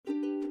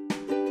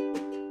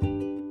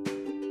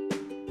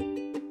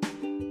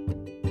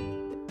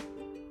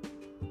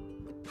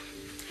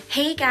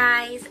Hey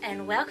guys,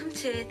 and welcome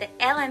to the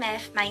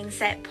LMF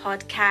Mindset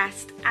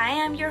Podcast. I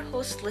am your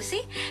host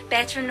Lucy,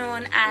 better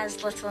known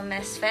as Little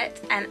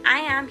Misfit, and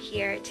I am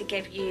here to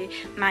give you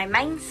my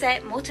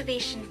mindset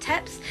motivation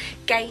tips,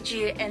 guide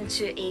you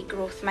into a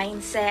growth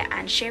mindset,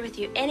 and share with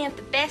you any of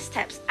the best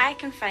tips I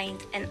can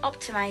find in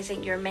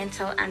optimizing your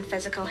mental and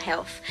physical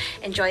health.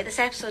 Enjoy this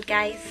episode,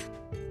 guys.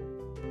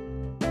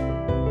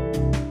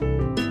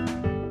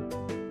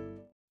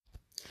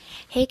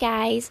 Hey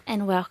guys,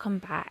 and welcome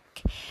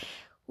back.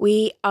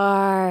 We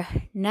are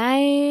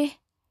now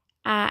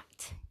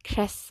at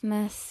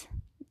Christmas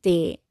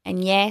Day,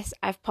 and yes,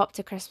 I've popped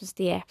a Christmas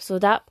Day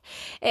episode up.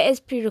 It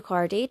is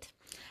pre-recorded.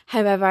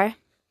 However,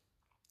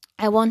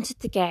 I wanted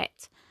to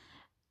get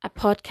a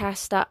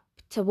podcast up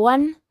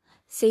to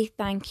say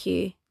thank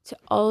you to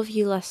all of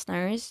you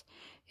listeners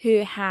who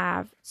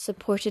have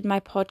supported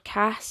my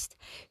podcast,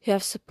 who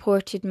have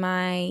supported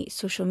my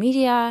social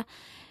media,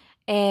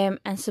 and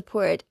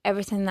supported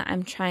everything that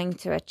I'm trying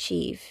to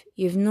achieve.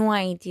 You've no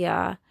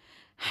idea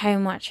how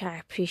much I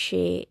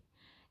appreciate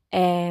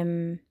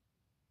everything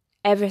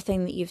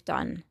that you've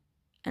done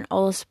and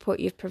all the support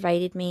you've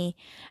provided me,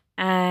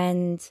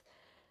 and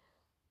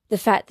the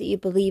fact that you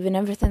believe in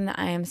everything that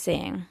I am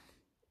saying.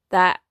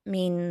 That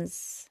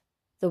means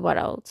the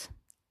world.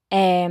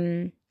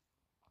 And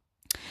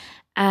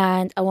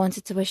I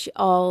wanted to wish you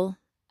all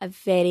a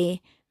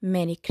very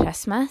Merry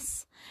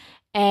Christmas.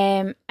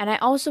 And I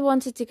also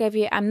wanted to give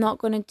you, I'm not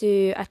going to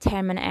do a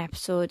 10-minute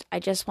episode. I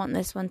just want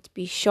this one to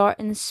be short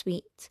and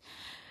sweet.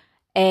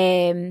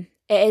 It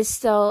is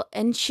still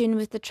in tune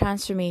with the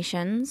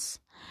transformations,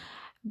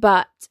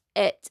 but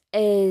it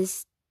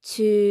is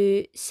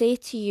to say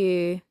to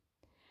you,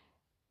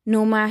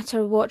 no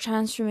matter what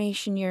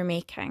transformation you're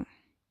making,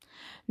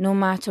 no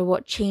matter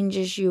what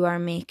changes you are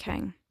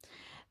making,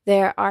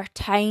 there are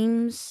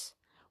times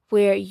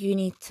where you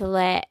need to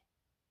let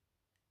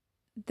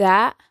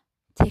that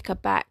take a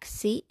back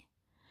seat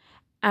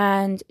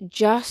and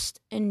just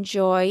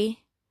enjoy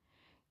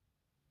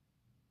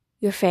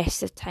your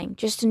festive time.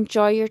 Just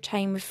enjoy your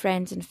time with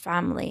friends and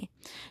family.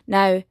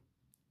 Now,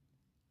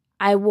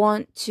 I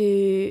want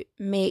to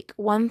make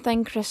one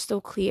thing crystal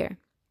clear,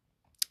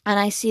 and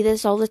I see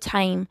this all the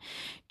time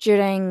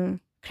during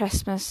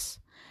Christmas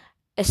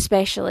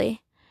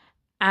especially,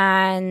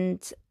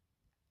 and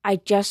I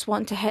just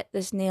want to hit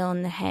this nail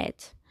on the head.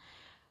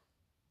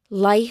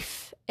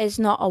 Life is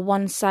not a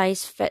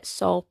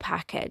one-size-fits-all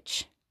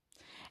package.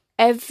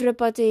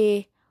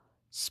 Everybody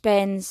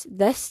spends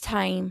this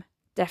time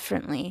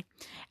differently.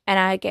 And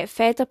I get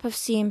fed up of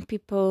seeing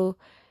people,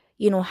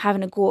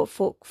 having a go at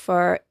folk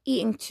for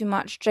eating too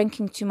much,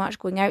 drinking too much,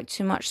 going out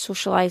too much,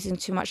 socialising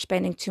too much,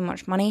 spending too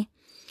much money.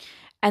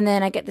 And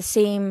then I get the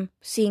same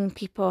seeing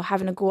people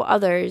having a go at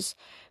others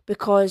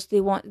because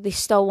they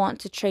still want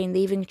to train.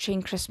 They even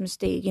train Christmas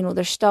Day.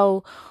 They're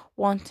still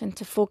wanting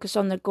to focus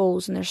on their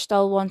goals, and they're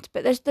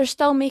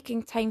still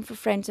making time for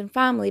friends and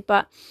family,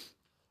 but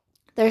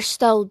they're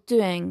still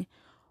doing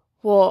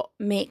what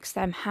makes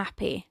them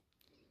happy.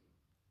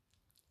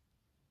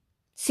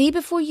 See,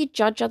 before you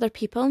judge other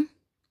people,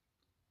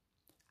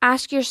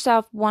 ask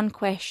yourself one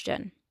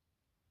question.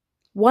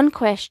 One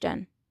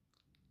question.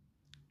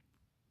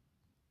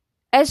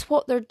 Is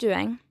what they're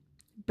doing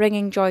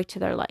bringing joy to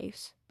their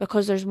lives?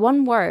 Because there's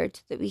one word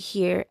that we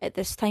hear at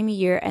this time of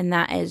year, and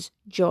that is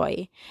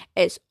joy.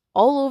 It's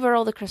all over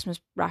all the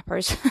Christmas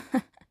wrappers.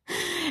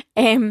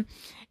 And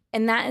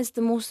that is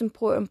the most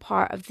important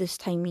part of this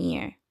time of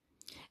year,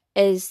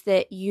 is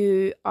that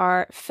you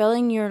are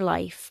filling your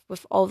life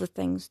with all the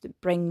things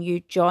that bring you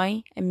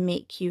joy and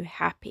make you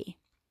happy.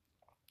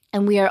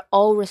 And we are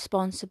all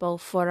responsible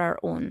for our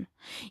own.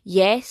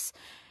 Yes,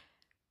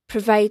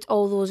 provide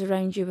all those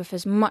around you with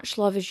as much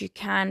love as you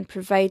can.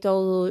 Provide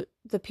all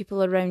the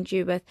people around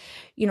you with,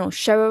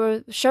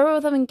 shower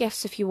them in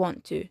gifts if you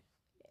want to.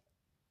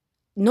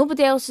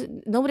 Nobody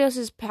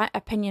else's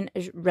opinion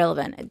is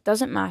relevant. It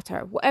doesn't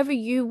matter. Whatever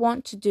you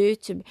want to do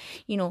to,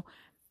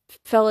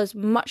 fill as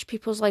much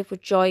people's life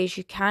with joy as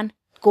you can,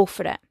 go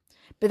for it.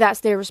 But that's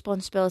their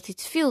responsibility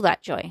to feel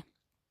that joy,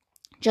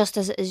 just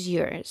as it is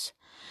yours.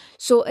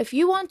 So if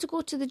you want to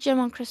go to the gym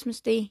on Christmas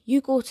Day,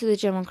 you go to the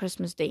gym on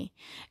Christmas Day.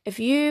 If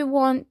you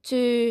want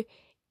to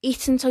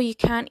eat until you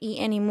can't eat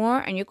anymore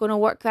and you're going to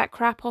work that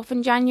crap off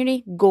in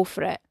January, go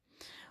for it.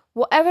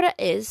 Whatever it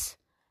is,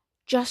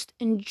 just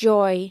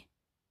enjoy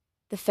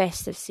the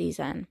festive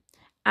season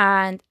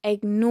and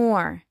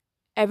ignore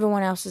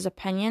everyone else's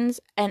opinions.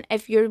 And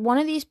if you're one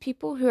of these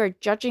people who are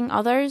judging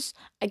others,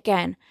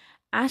 again,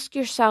 ask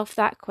yourself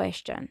that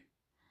question.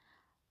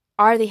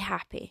 Are they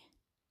happy?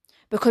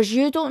 Because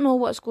you don't know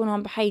what's going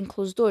on behind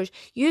closed doors.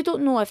 You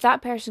don't know if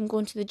that person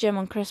going to the gym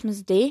on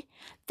Christmas Day,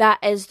 that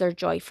is their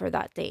joy for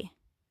that day.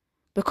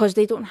 Because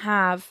they don't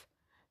have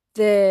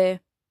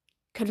the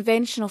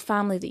conventional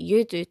family that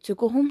you do to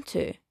go home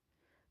to.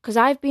 Because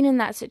I've been in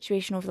that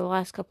situation over the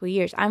last couple of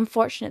years. I'm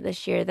fortunate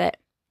this year that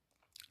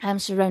I'm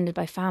surrounded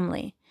by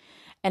family.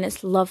 And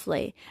it's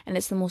lovely. And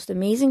it's the most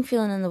amazing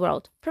feeling in the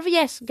world.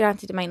 Yes,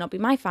 granted, it might not be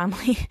my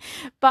family.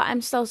 But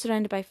I'm still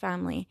surrounded by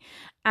family.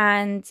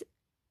 And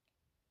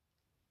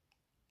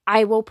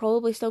I will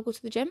probably still go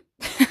to the gym.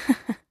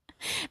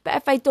 But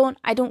if I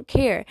don't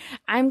care.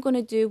 I'm going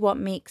to do what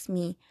makes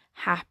me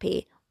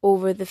happy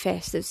over the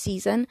festive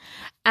season.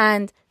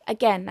 And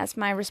again, that's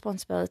my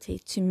responsibility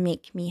to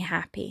make me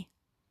happy.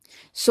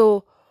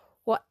 So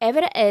whatever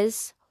it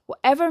is,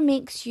 whatever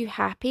makes you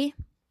happy,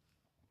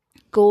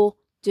 go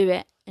do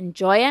it.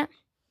 Enjoy it.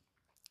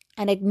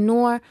 And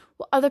ignore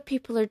what other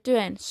people are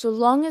doing. So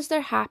long as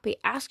they're happy,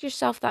 ask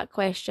yourself that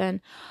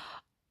question.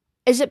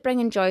 Is it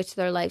bringing joy to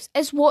their lives?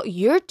 Is what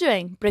you're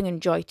doing bringing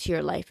joy to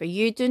your life? Are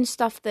you doing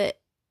stuff that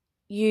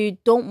you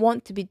don't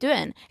want to be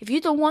doing? If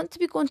you don't want to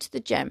be going to the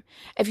gym,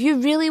 if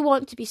you really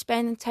want to be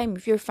spending time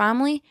with your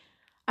family,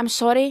 I'm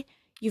sorry,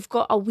 you've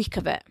got a week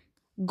of it.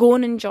 Go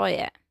and enjoy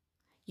it.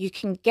 You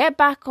can get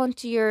back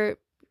onto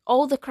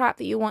all the crap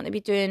that you want to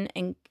be doing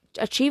and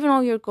achieving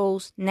all your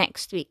goals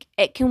next week.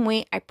 It can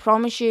wait. I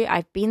promise you.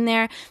 I've been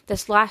there.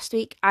 This last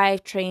week,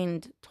 I've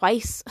trained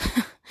twice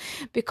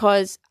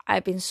because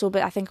I've been so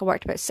busy. I think I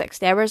worked about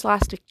 60 hours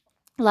last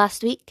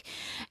week.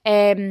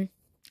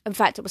 In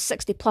fact, it was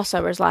 60 plus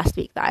hours last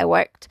week that I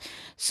worked.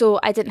 So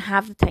I didn't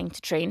have the time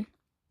to train.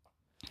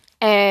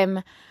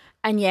 And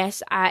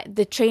yes,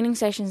 the training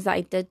sessions that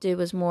I did do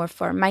was more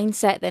for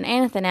mindset than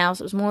anything else.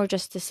 It was more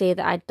just to say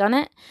that I'd done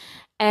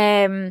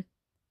it.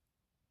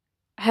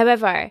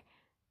 However,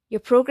 your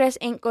progress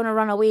ain't going to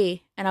run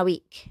away in a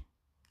week.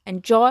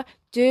 Enjoy,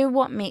 do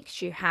what makes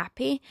you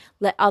happy.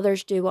 Let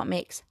others do what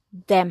makes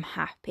them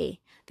happy.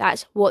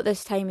 That's what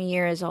this time of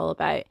year is all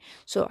about.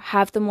 So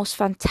have the most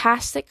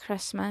fantastic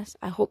Christmas.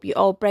 I hope you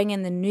all bring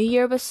in the new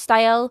year with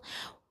style.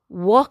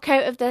 Walk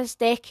out of this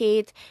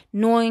decade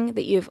knowing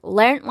that you've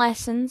learnt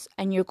lessons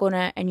and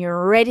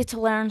you're ready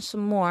to learn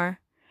some more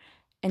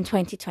in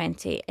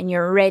 2020 and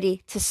you're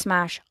ready to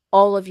smash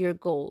all of your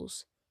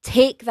goals.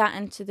 Take that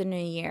into the new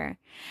year,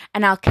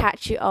 and I'll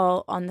catch you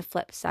all on the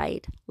flip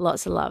side.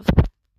 Lots of love.